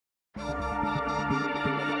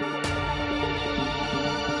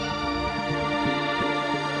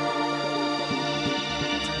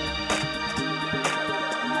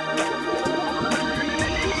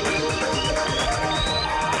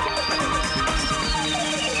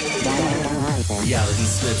Reality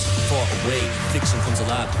slips far away, fiction comes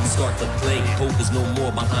alive, we start to play. Hope is no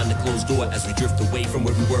more behind the closed door as we drift away from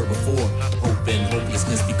where we were before. Hope and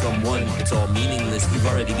hopelessness become one, it's all meaningless, we've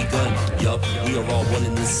already begun. Yup, we are all one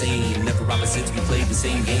and the same, never opposites, we play the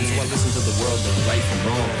same games. So I listen to the world and right from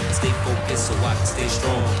wrong, stay focused so I can stay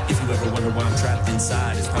strong. If you ever wonder why I'm trapped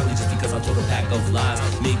inside, it's probably just because I told a pack of lies.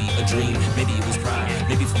 Maybe a dream, maybe it was pride,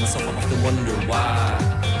 maybe for myself I often wonder why.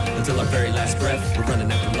 Until our very last breath, we're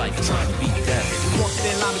running after life, trying to beat death.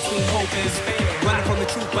 Walking in line between hope and despair, running from the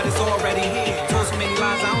truth, but it's already here. Told so many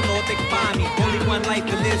lies, I don't know if they can find me. Only one life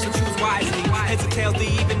to live, so choose wisely. Heads or tails,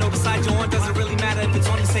 they even though the side you're on doesn't really matter if it's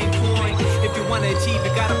on the same point. If you want to achieve,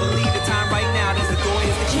 you gotta believe the time right now. There's the door,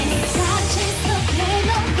 is the key. Gotta chase the flame,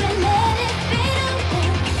 don't let it fade away.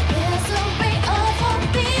 There's a ray of hope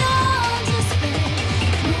beyond despair.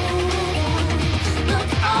 Move on,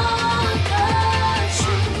 look on the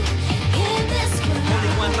truth in this world.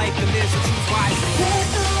 Only one life to live, so choose wisely. Let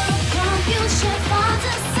the world confusion find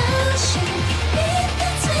a solution. Beat the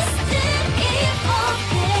twisted evil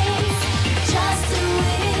gaze. Just do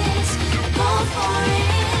it, go for it.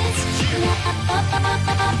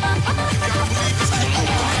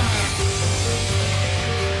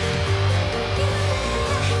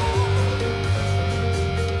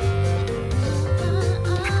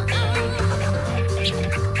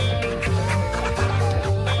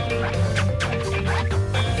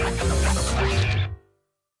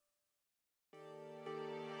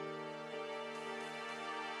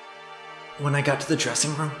 When I got to the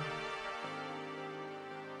dressing room,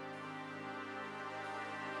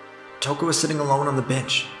 Toko was sitting alone on the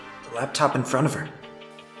bench, the laptop in front of her.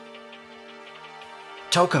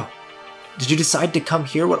 Toko, did you decide to come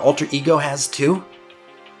hear what Alter Ego has too?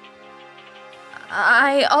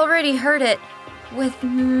 I already heard it. With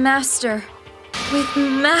Master. With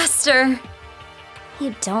Master.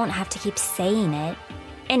 You don't have to keep saying it.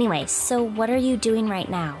 Anyway, so what are you doing right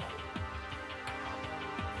now?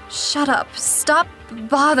 Shut up. Stop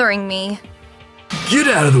bothering me. Get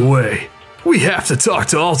out of the way. We have to talk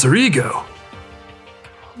to Alter Ego.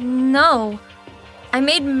 No. I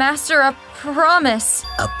made Master a promise.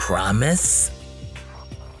 A promise?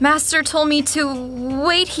 Master told me to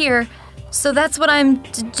wait here, so that's what I'm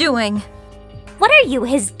doing. What are you,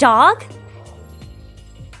 his dog?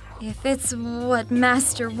 If it's what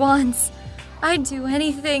Master wants, I'd do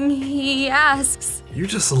anything he asks. You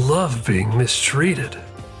just love being mistreated.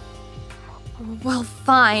 Well,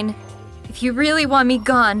 fine. If you really want me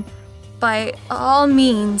gone, by all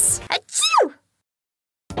means. Achoo!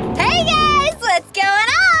 Hey guys, what's going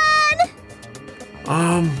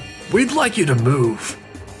on? We'd like you to move.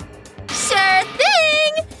 Sure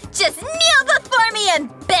thing! Just kneel before me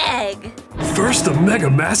and beg! First a mega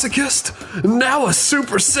masochist, now a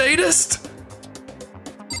super sadist?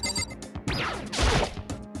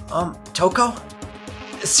 Toko?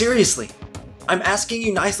 Seriously, I'm asking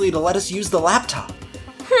you nicely to let us use the laptop.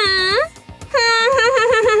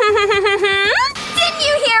 Didn't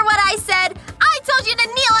you hear what I said? I told you to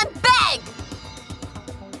kneel and beg!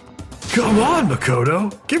 Come on,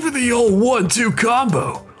 Makoto. Give her the old 1-2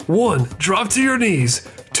 combo. 1, drop to your knees.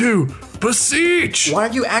 2, beseech! Why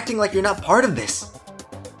are you acting like you're not part of this?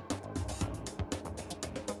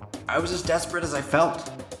 I was as desperate as I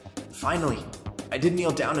felt. Finally, I did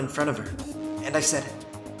kneel down in front of her, and I said,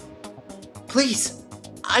 "Please,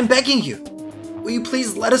 I'm begging you. Will you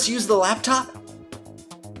please let us use the laptop?"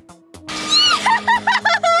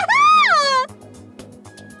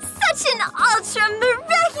 Such an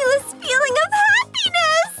ultra-miraculous feeling of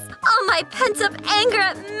happiness! All my pent-up anger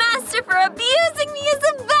at Master for abusing me is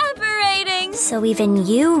evaporating! So even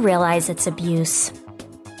you realize it's abuse.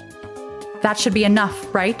 That should be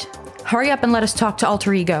enough, right? Hurry up and let us talk to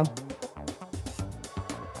Alter Ego.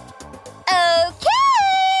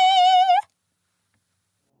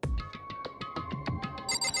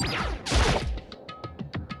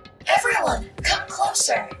 Everyone, come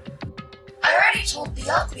closer. I already told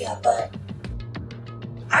Byakuya, but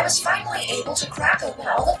I was finally able to crack open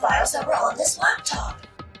all the files that were on this laptop.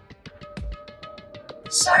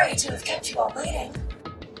 Sorry to have kept you all waiting.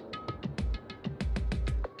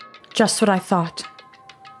 Just what I thought.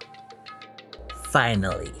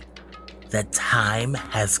 Finally, the time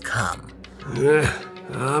has come.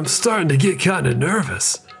 I'm starting to get kinda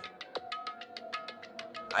nervous.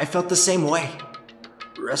 I felt the same way.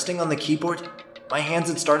 Resting on the keyboard, my hands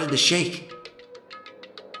had started to shake.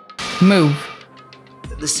 Move.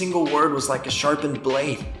 The single word was like a sharpened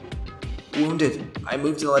blade. Wounded, I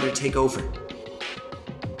moved to let her take over.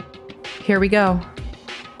 Here we go.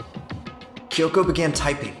 Kyoko began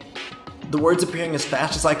typing, the words appearing as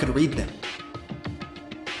fast as I could read them.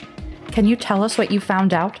 Can you tell us what you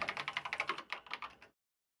found out?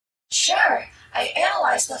 Sure, I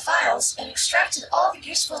analyzed the files and extracted all the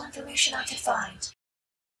useful information I could find.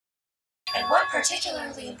 And one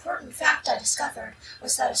particularly important fact I discovered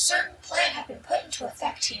was that a certain plan had been put into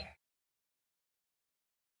effect here.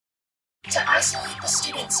 To isolate the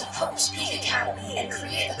students of Hope's Peak Academy and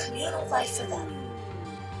create a communal life for them.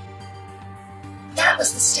 That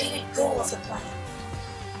was the stated goal of the plan.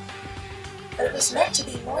 But it was meant to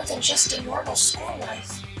be more than just a normal school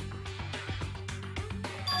life.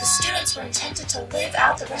 The students were intended to live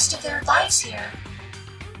out the rest of their lives here.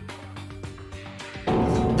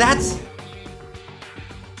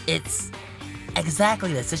 It's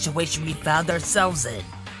exactly the situation we found ourselves in.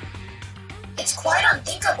 It's quite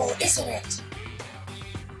unthinkable, isn't it?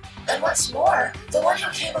 And what's more, the one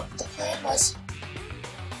who came up with the plan was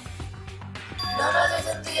none other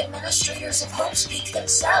than the administrators of Hope's Peak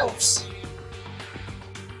themselves.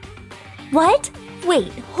 What?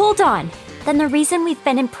 Wait, hold on. Then the reason we've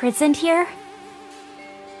been imprisoned here?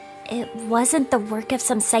 It wasn't the work of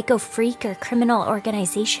some psycho freak or criminal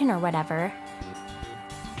organization or whatever.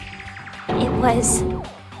 It was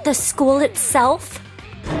the school itself?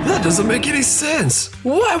 That doesn't make any sense.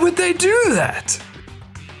 Why would they do that?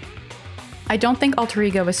 I don't think Alter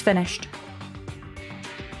Ego is finished.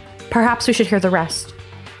 Perhaps we should hear the rest.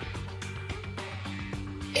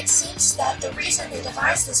 It seems that the reason they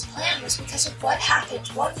devised this plan was because of what happened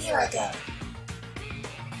 1 year ago.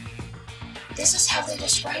 This is how they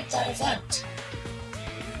described that event.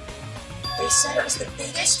 They said it was the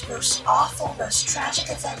biggest, most awful, most tragic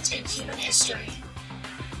event in human history.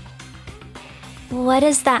 What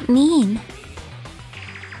does that mean?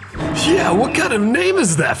 Yeah, what kind of name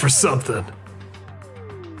is that for something?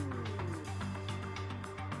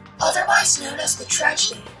 Otherwise known as the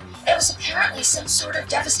tragedy, it was apparently some sort of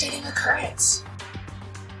devastating occurrence.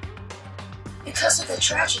 Because of the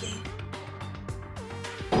tragedy,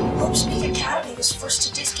 Hope's Peak Academy was forced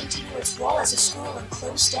to discontinue its role as a school and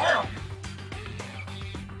close down.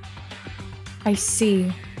 I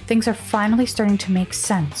see. Things are finally starting to make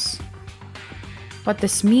sense. What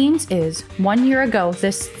this means is, 1 year ago,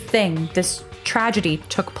 this tragedy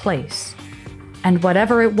took place. And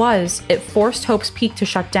whatever it was, it forced Hope's Peak to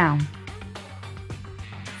shut down.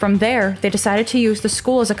 From there, they decided to use the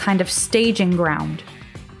school as a kind of staging ground.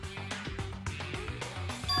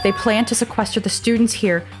 They planned to sequester the students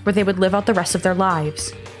here where they would live out the rest of their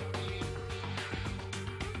lives.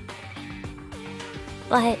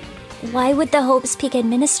 But why would the Hope's Peak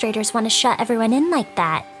administrators want to shut everyone in like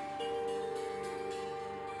that?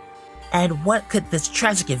 And what could this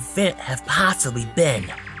tragic event have possibly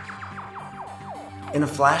been? In a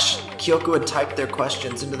flash, Kyoko had typed their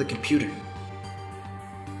questions into the computer.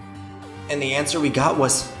 And the answer we got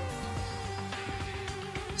was...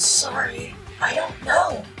 Sorry, I don't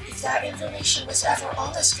know. If that information was ever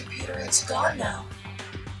on this computer, it's gone now.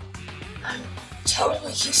 I'm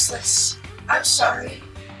totally useless. I'm sorry.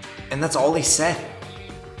 And that's all he said.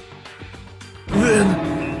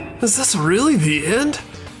 Then, is this really the end?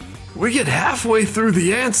 We get halfway through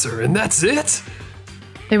the answer and that's it?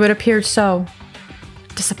 It would appear so.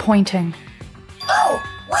 Disappointing. Oh,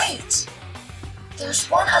 wait! There's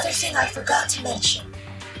one other thing I forgot to mention.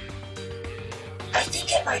 I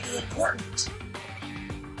think it might be important.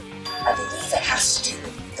 I believe it has to do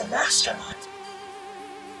with the mastermind.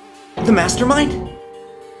 The mastermind?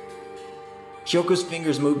 Kyoko's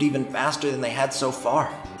fingers moved even faster than they had so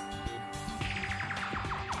far.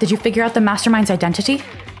 Did you figure out the mastermind's identity?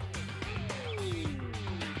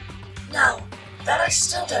 No, that I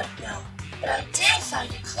still don't know, but I did find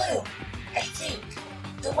a clue, I think.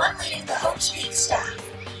 The one leading the Hope's Peak staff,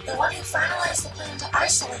 the one who finalized the plan to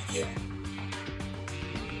isolate you,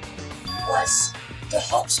 was the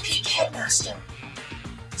Hope's Peak headmaster.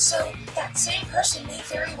 So that same person may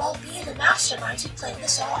very well be the mastermind who planned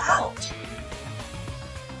this all out.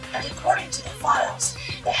 And according to the files,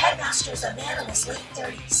 the headmaster is a man in his late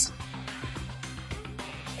 30s.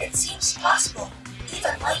 It seems possible,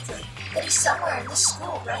 even likely, that he's somewhere in this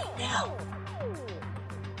school right now.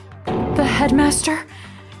 The headmaster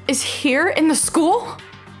is here in the school?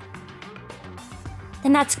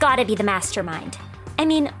 Then that's gotta be the mastermind. I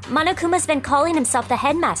mean, Monokuma's been calling himself the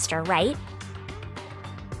headmaster, right?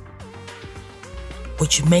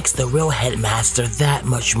 Which makes the real headmaster that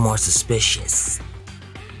much more suspicious.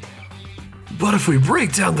 But if we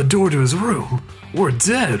break down the door to his room, we're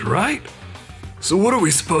dead, right? So what are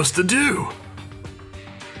we supposed to do?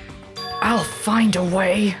 I'll find a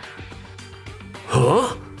way.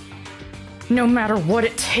 Huh? No matter what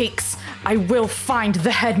it takes, I will find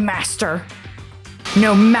the headmaster.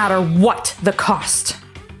 No matter what the cost.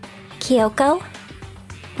 Kyoko?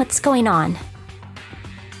 What's going on?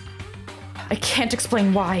 I can't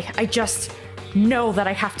explain why. I just know that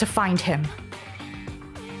I have to find him.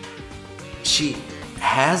 She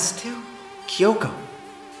has to? Kyoko,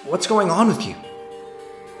 what's going on with you?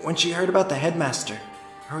 When she heard about the headmaster,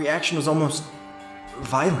 her reaction was almost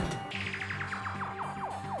violent.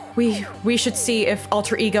 We should see if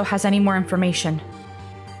Alter Ego has any more information.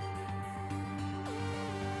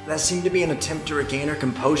 That seemed to be an attempt to regain her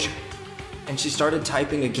composure, and she started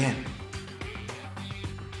typing again.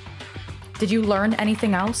 Did you learn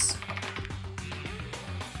anything else?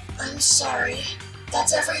 I'm sorry.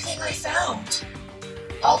 That's everything I found.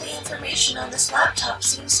 All the information on this laptop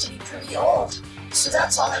seems to be pretty old, so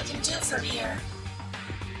that's all I can do from here.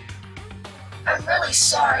 I'm really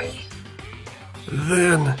sorry.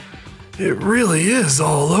 Then it really is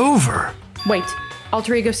all over. Wait,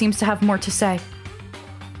 Alter Ego seems to have more to say.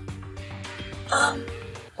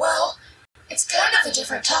 Well, it's kind of a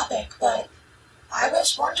different topic, but I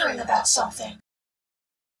was wondering about something.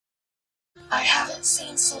 I haven't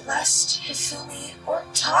seen Celeste, Hifumi, or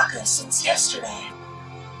Taka since yesterday.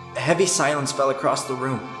 A heavy silence fell across the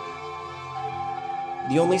room.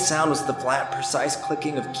 The only sound was the flat, precise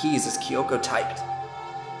clicking of keys as Kyoko typed.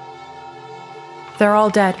 They're all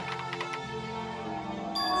dead.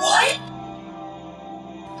 What?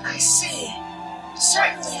 I see.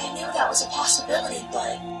 Certainly I knew that was a possibility,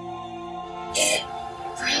 but it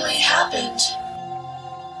really happened.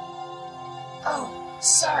 Oh,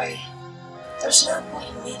 sorry. There's no point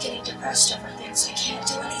in me getting depressed over things I can't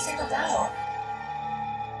do anything about.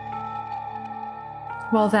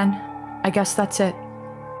 Well then, I guess that's it.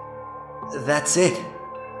 That's it.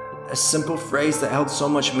 A simple phrase that held so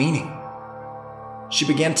much meaning. She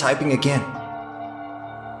began typing again.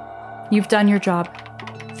 You've done your job.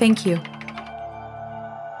 Thank you.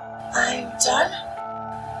 I'm done?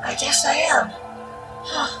 I guess I am.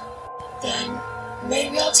 Huh. Then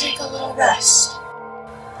maybe I'll take a little rest.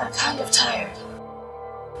 I'm kind of tired.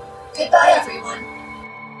 Goodbye, everyone.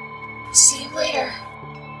 See you later.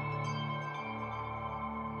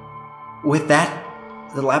 With that,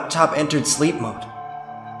 the laptop entered sleep mode.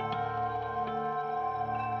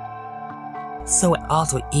 So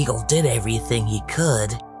Alter Ego did everything he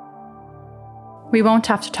could. We won't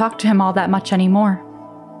have to talk to him all that much anymore.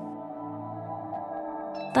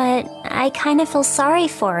 But I kind of feel sorry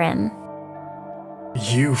for him.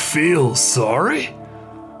 You feel sorry?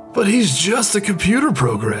 But he's just a computer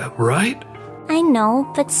program, right? I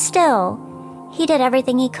know, but still, he did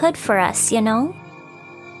everything he could for us, you know?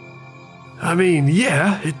 I mean,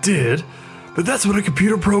 yeah, it did. But that's what a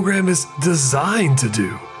computer program is designed to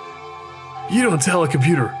do. You don't tell a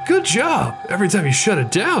computer, good job, every time you shut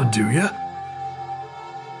it down, do ya?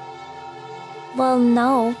 Well,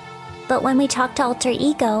 no. But when we talked to Alter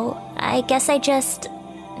Ego, I guess I just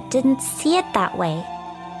didn't see it that way.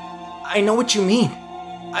 I know what you mean.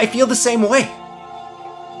 I feel the same way.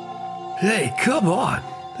 Hey, come on.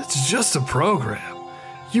 It's just a program.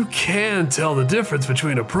 You can tell the difference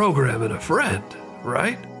between a program and a friend,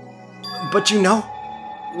 right? But you know,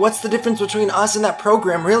 what's the difference between us and that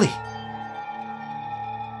program, really?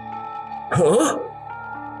 Huh?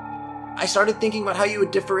 I started thinking about how you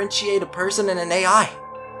would differentiate a person and an AI.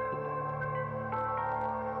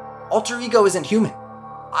 Alter Ego isn't human.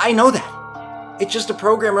 I know that. It's just a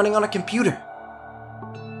program running on a computer.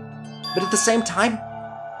 But at the same time,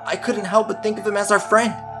 I couldn't help but think of him as our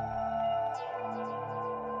friend.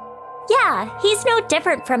 Yeah, he's no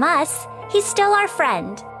different from us. He's still our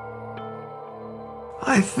friend.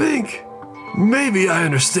 I think maybe I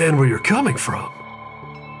understand where you're coming from.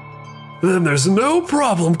 Then there's no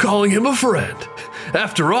problem calling him a friend.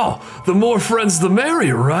 After all, the more friends the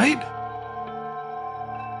merrier, right?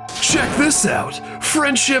 Check this out.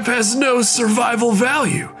 Friendship has no survival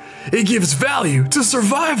value. It gives value to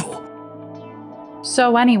survival.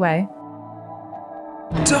 So anyway.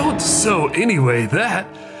 Don't so anyway that.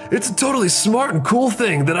 It's a totally smart and cool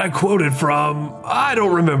thing that I quoted from, I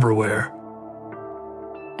don't remember where.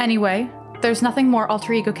 Anyway, there's nothing more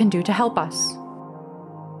Alter Ego can do to help us.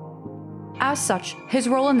 As such, his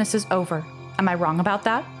role in this is over. Am I wrong about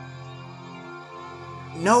that?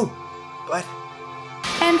 No, but...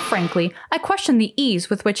 And frankly, I question the ease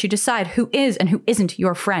with which you decide who is and who isn't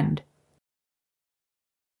your friend.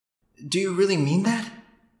 Do you really mean that?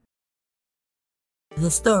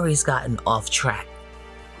 The story's gotten off track.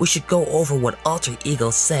 we should go over what Alter Ego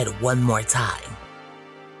said one more time.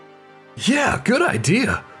 Yeah, good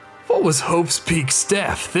idea. What was Hope's Peak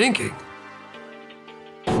staff thinking?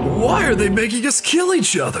 Why are they making us kill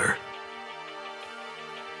each other?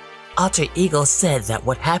 Alter Ego said that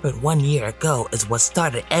what happened 1 year ago is what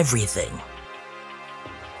started everything.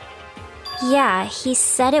 Yeah, he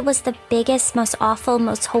said it was the biggest, most awful,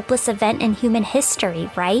 most hopeless event in human history,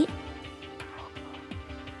 right?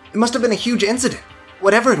 It must have been a huge incident,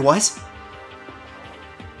 whatever it was.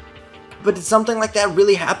 But did something like that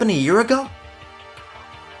really happen a year ago?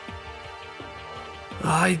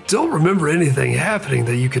 I don't remember anything happening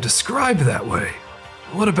that you could describe that way.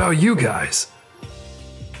 What about you guys?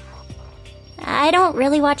 I don't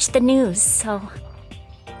really watch the news, so...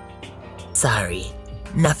 Sorry,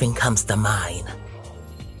 nothing comes to mind.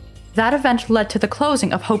 That event led to the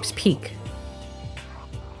closing of Hope's Peak.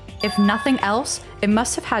 If nothing else, it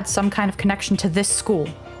must have had some kind of connection to this school.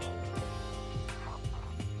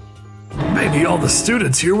 Maybe all the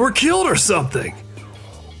students here were killed or something.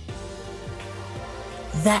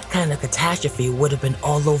 That kind of catastrophe would have been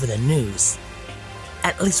all over the news.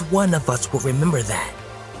 At least one of us will remember that.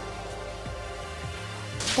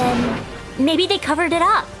 Then maybe they covered it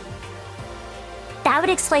up. That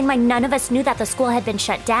would explain why none of us knew that the school had been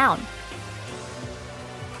shut down.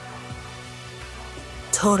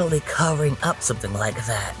 Totally covering up something like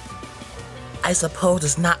that. I suppose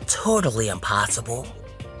it's not totally impossible.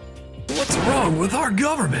 What's wrong with our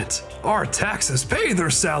government? Our taxes pay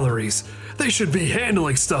their salaries. They should be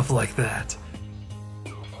handling stuff like that.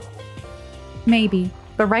 Maybe,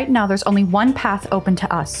 but right now there's only one path open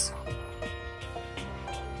to us.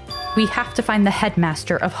 We have to find the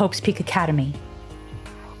headmaster of Hope's Peak Academy.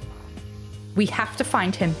 We have to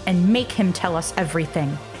find him and make him tell us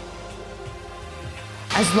everything.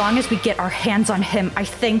 As long as we get our hands on him, I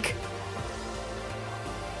think...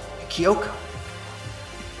 Kyoko.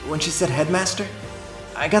 When she said headmaster,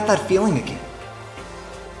 I got that feeling again.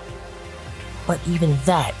 But even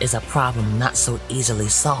that is a problem not so easily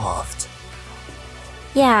solved.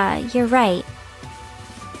 Yeah, you're right.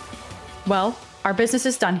 Well, our business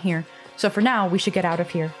is done here, so for now we should get out of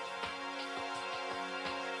here.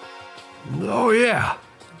 Oh yeah,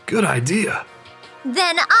 good idea.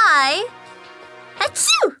 Then I...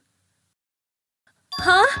 Achoo!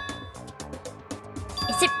 Huh?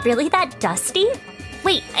 Is it really that dusty?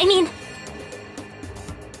 Wait, I mean...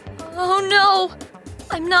 Oh no!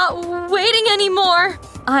 I'm not waiting anymore!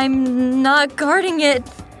 I'm not guarding it.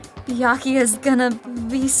 Byakuya's gonna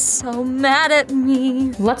be so mad at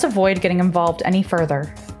me. Let's avoid getting involved any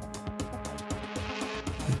further.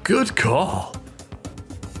 Good call.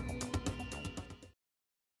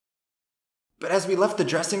 But as we left the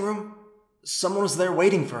dressing room, someone was there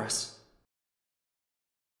waiting for us.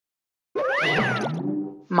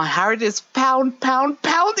 My heart is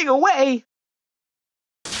pounding away.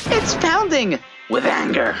 It's pounding with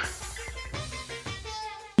anger.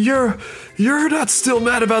 You're not still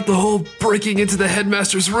mad about the whole breaking into the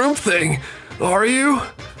headmaster's room thing, are you?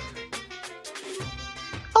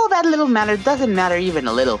 Oh, that little matter doesn't matter even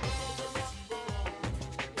a little.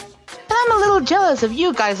 And I'm a little jealous of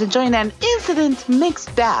you guys enjoying an incident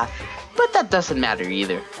mixed bath, but that doesn't matter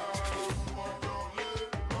either.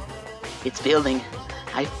 It's building.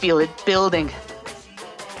 I feel it building.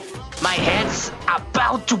 My head's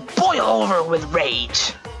about to boil over with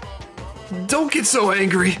rage. Don't get so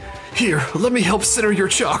angry. Here, let me help center your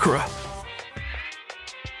chakra.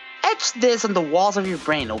 Etch this on the walls of your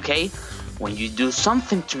brain, okay? When you do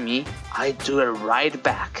something to me, I do it right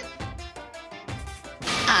back.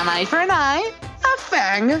 An eye for an eye, a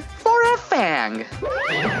fang for a fang.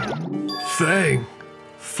 Fang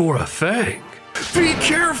for a fang. Be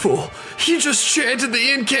careful! He just chanted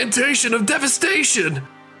the incantation of devastation!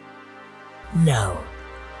 No.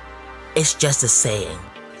 It's just a saying.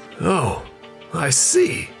 Oh, I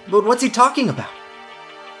see. But what's he talking about?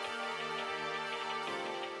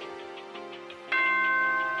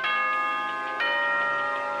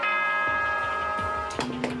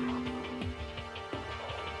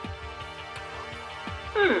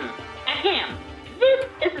 Ahem. This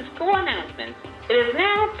is a school announcement. It is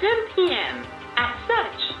now 10 p.m. As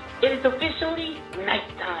such, it is officially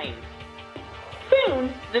nighttime.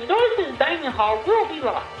 Soon, the doors to the dining hall will be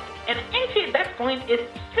locked, and entry at that point is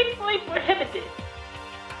strictly prohibited.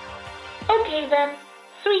 Okay then,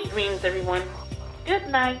 sweet dreams everyone. Good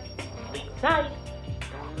night, sleep tight,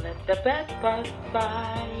 don't let the bed bugs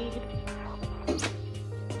bite.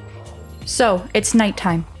 So, it's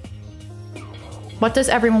nighttime. What does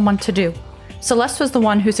everyone want to do? Celeste was the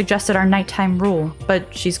one who suggested our nighttime rule,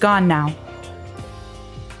 but she's gone now.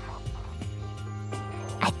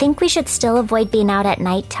 I think we should still avoid being out at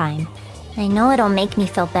nighttime. I know it'll make me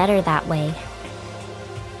feel better that way.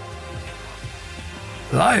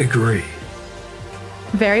 I agree.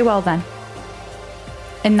 Very well then.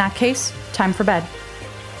 In that case, time for bed.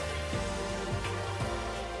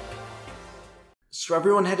 So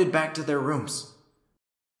everyone headed back to their rooms.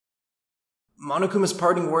 Monokuma's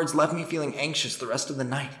parting words left me feeling anxious the rest of the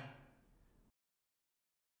night.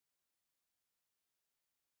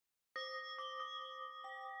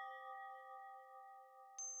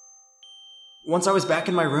 Once I was back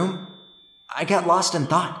in my room, I got lost in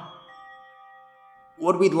thought.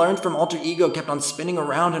 What we'd learned from Alter Ego kept on spinning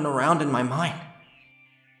around and around in my mind.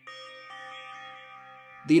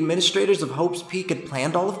 The administrators of Hope's Peak had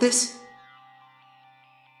planned all of this?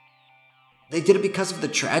 They did it because of the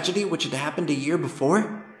tragedy which had happened a year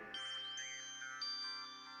before?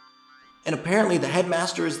 And apparently the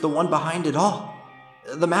headmaster is the one behind it all.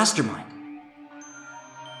 The mastermind.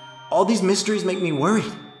 All these mysteries make me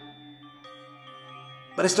worried.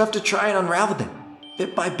 But I still have to try and unravel them,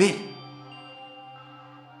 bit by bit.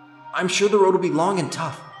 I'm sure the road will be long and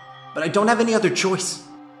tough, but I don't have any other choice.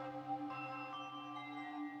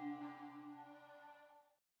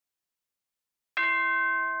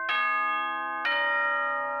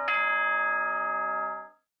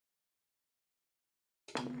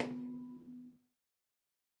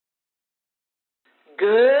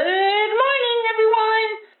 Good morning, everyone!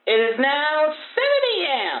 It is now 7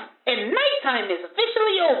 a.m. and nighttime is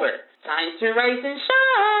officially over. Time to rise and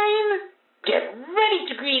shine. Get ready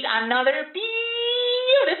to greet another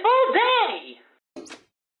beautiful day.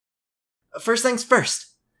 First things first,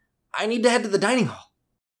 I need to head to the dining hall.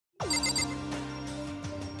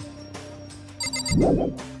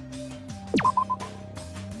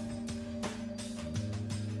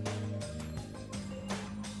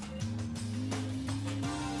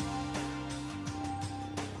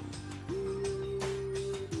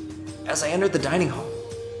 As I entered the dining hall,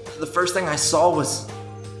 the first thing I saw was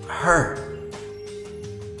her.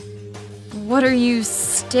 What are you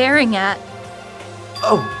staring at?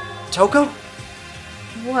 Oh, Toko?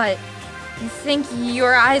 What? You think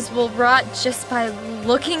your eyes will rot just by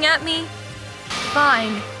looking at me?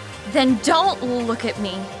 Fine. Then don't look at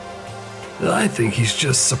me. I think he's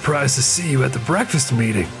just surprised to see you at the breakfast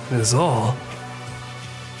meeting, is all.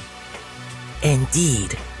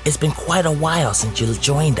 Indeed, it's been quite a while since you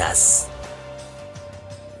joined us.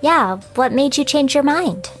 Yeah, what made you change your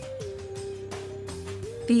mind?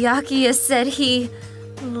 Byakuya said he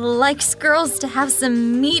likes girls to have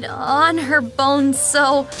some meat on her bones,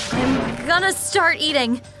 so I'm gonna start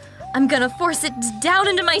eating. I'm gonna force it down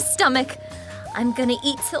into my stomach. I'm gonna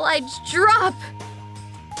eat till I drop.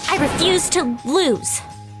 I refuse to lose.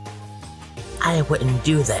 I wouldn't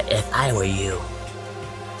do that if I were you.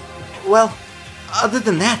 Well, other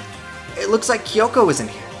than that, it looks like Kyoko isn't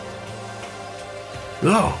here.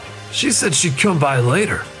 Oh, she said she'd come by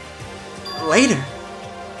later. Later?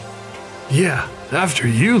 Yeah, after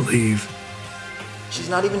you leave. She's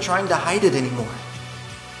not even trying to hide it anymore.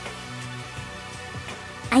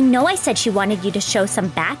 I know I said she wanted you to show some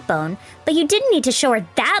backbone, but you didn't need to show her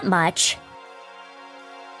that much.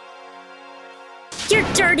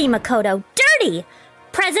 You're dirty, Makoto. Dirty!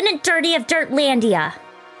 President Dirty of Dirtlandia.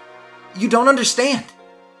 You don't understand.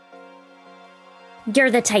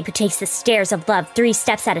 You're the type who takes the stairs of love 3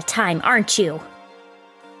 steps at a time, aren't you?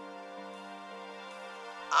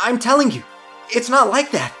 I'm telling you, it's not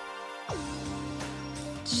like that.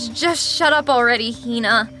 Just shut up already,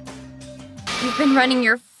 Hina. You've been running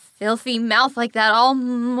your filthy mouth like that all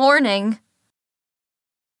morning.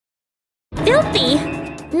 Filthy?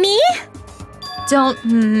 Me? Don't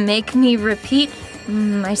make me repeat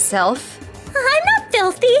myself. I'm not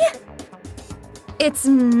filthy. It's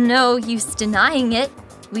no use denying it.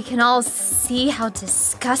 We can all see how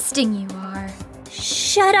disgusting you are.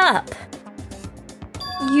 Shut up.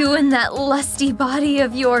 You and that lusty body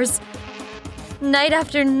of yours. Night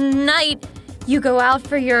after night, you go out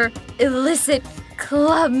for your illicit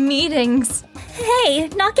club meetings. Hey,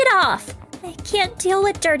 knock it off. I can't deal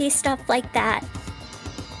with dirty stuff like that.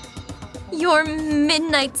 Your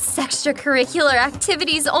midnight extracurricular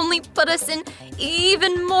activities only put us in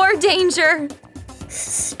even more danger.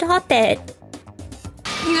 Stop it.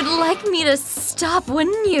 You'd like me to stop,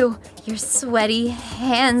 wouldn't you? Your sweaty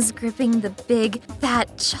hands gripping the big,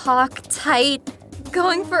 fat chalk tight,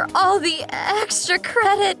 going for all the extra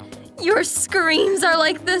credit. Your screams are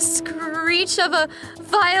like the screech of a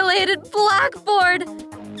violated blackboard.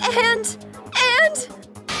 And,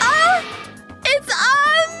 it's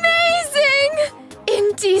amazing!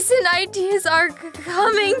 Indecent ideas are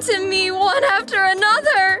coming to me one after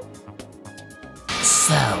another.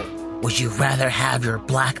 So, would you rather have your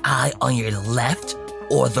black eye on your left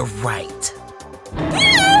or the right?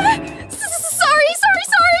 Sorry!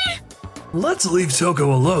 Let's leave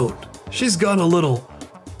Toko alone. She's gone a little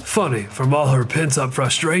funny from all her pent-up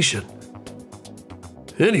frustration.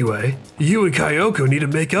 Anyway, you and Kyoko need to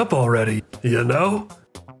make up already, you know?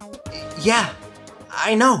 Yeah,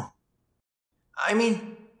 I know. I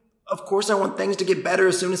mean, of course I want things to get better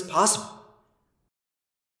as soon as possible.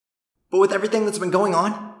 But with everything that's been going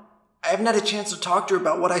on, I haven't had a chance to talk to her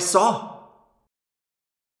about what I saw.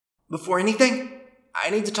 Before anything, I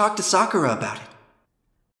need to talk to Sakura about it.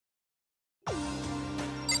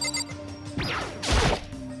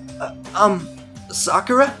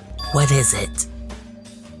 Sakura? What is it?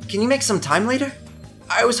 Can you make some time later?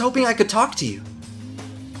 I was hoping I could talk to you.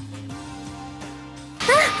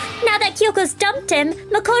 Now that Kyoko's dumped him,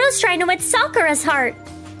 Makoto's trying to win Sakura's heart.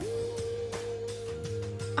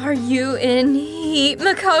 Are you in heat,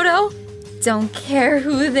 Makoto? Don't care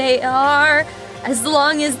who they are, as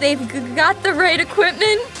long as they've got the right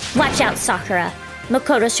equipment. Watch out, Sakura.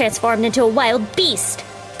 Makoto's transformed into a wild beast.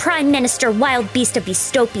 Prime Minister Wild Beast of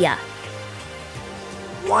Beastopia.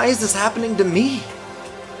 Why is this happening to me?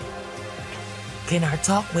 Can our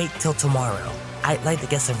talk wait till tomorrow? I'd like to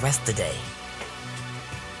get some rest today.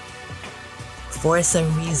 For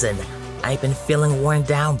some reason, I've been feeling worn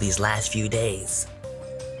down these last few days.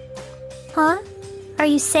 Huh? Are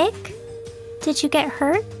you sick? Did you get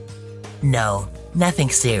hurt? No, nothing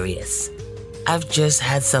serious. I've just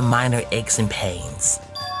had some minor aches and pains.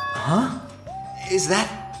 Huh? Is that...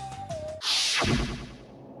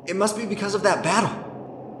 It must be because of that battle.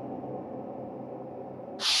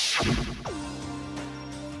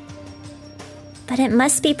 But it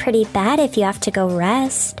must be pretty bad if you have to go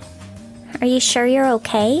rest. Are you sure you're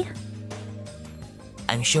okay?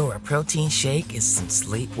 I'm sure a protein shake and some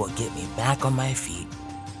sleep will get me back on my feet.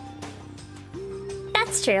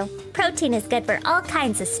 That's true. Protein is good for all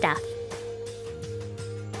kinds of stuff.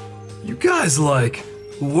 You guys,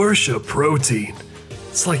 worship protein.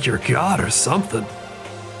 It's like your god or something.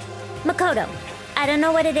 Makoto, I don't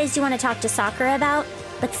know what it is you want to talk to Sakura about,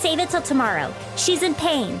 but save it till tomorrow. She's in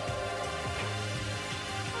pain.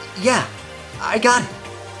 Yeah, I got it.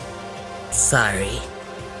 Sorry.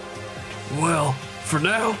 Well, for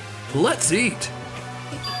now, let's eat.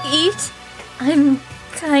 Eat? I'm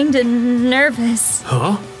kinda nervous.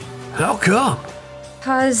 Huh? How come?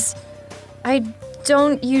 'Cause I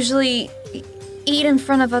don't usually eat in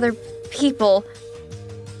front of other people.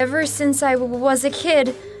 Ever since I was a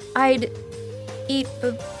kid, I'd eat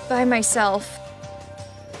by myself.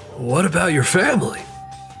 What about your family?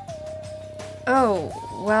 Oh,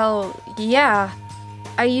 well, yeah.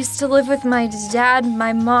 I used to live with my dad,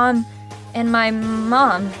 my mom, and my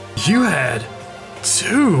mom. You had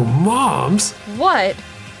 2 moms? What?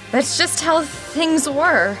 That's just how things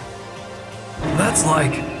were. That's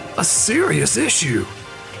a serious issue.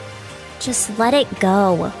 Just let it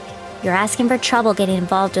go. You're asking for trouble getting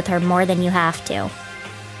involved with her more than you have to.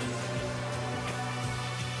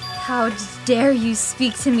 How dare you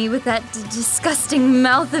speak to me with that disgusting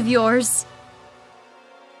mouth of yours?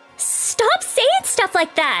 Stop saying stuff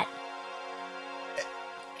like that!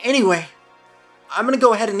 Anyway, I'm gonna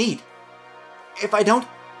go ahead and eat. If I don't,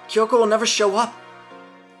 Kyoko will never show up.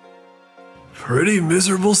 Pretty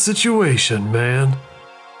miserable situation, man.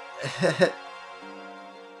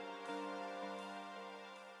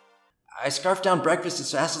 I scarfed down breakfast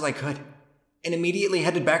as fast as I could, and immediately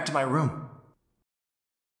headed back to my room.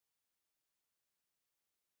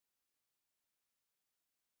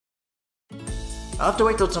 I'll have to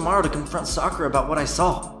wait till tomorrow to confront Sakura about what I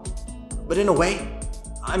saw. But in a way,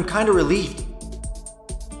 I'm kinda relieved.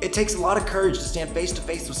 It takes a lot of courage to stand face to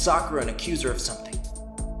face with Sakura and accuse her of something.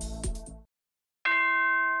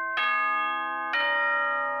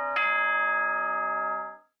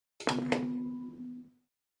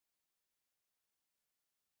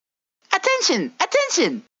 Attention!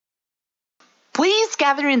 Attention! Please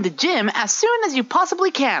gather in the gym as soon as you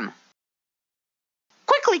possibly can.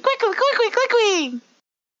 Quickly, quickly, quickly, quickly!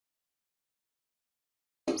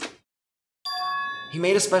 He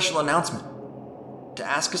made a special announcement to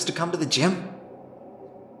ask us to come to the gym.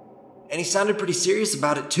 And he sounded pretty serious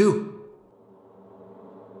about it too.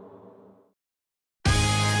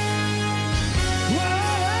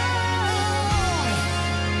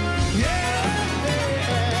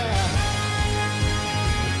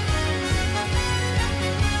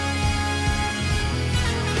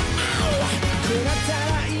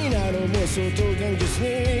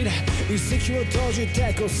 一石を投じ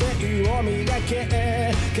て個性を磨け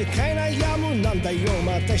結界悩むなんだよ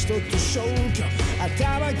また一つ消去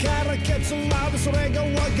頭からケツまでそれが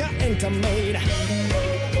我がエンタメだ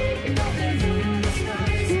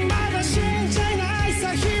まだ信じないさ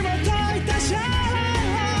紐解いたシャ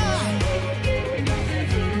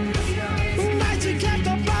ライチケット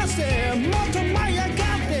バスでもっと舞い上がっ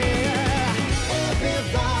て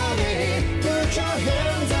Everybody put your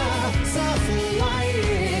hands up さあフライ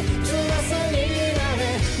翼になれ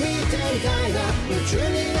見てみたいな夢中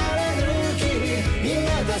になれる君今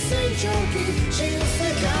だ成長期新世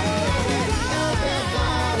界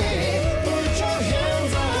Everybody put your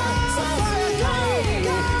hands up さあフライ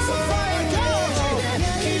そファイト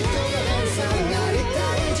きっと変さなりた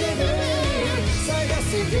い自分探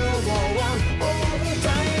す平等は大舞台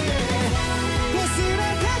へ忘れ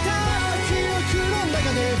てた記憶の中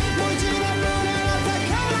でもう一度胸の高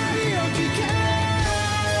鳴りを聞け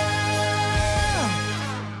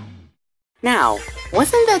Now,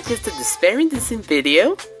 wasn't that just a despairing decent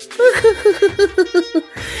video?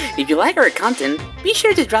 If you like our content, be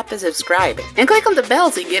sure to drop a subscribe and click on the bell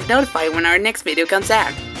so you get notified when our next video comes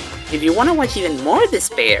out. If you want to watch even more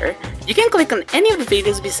despair, you can click on any of the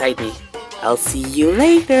videos beside me. I'll see you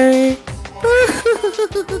later!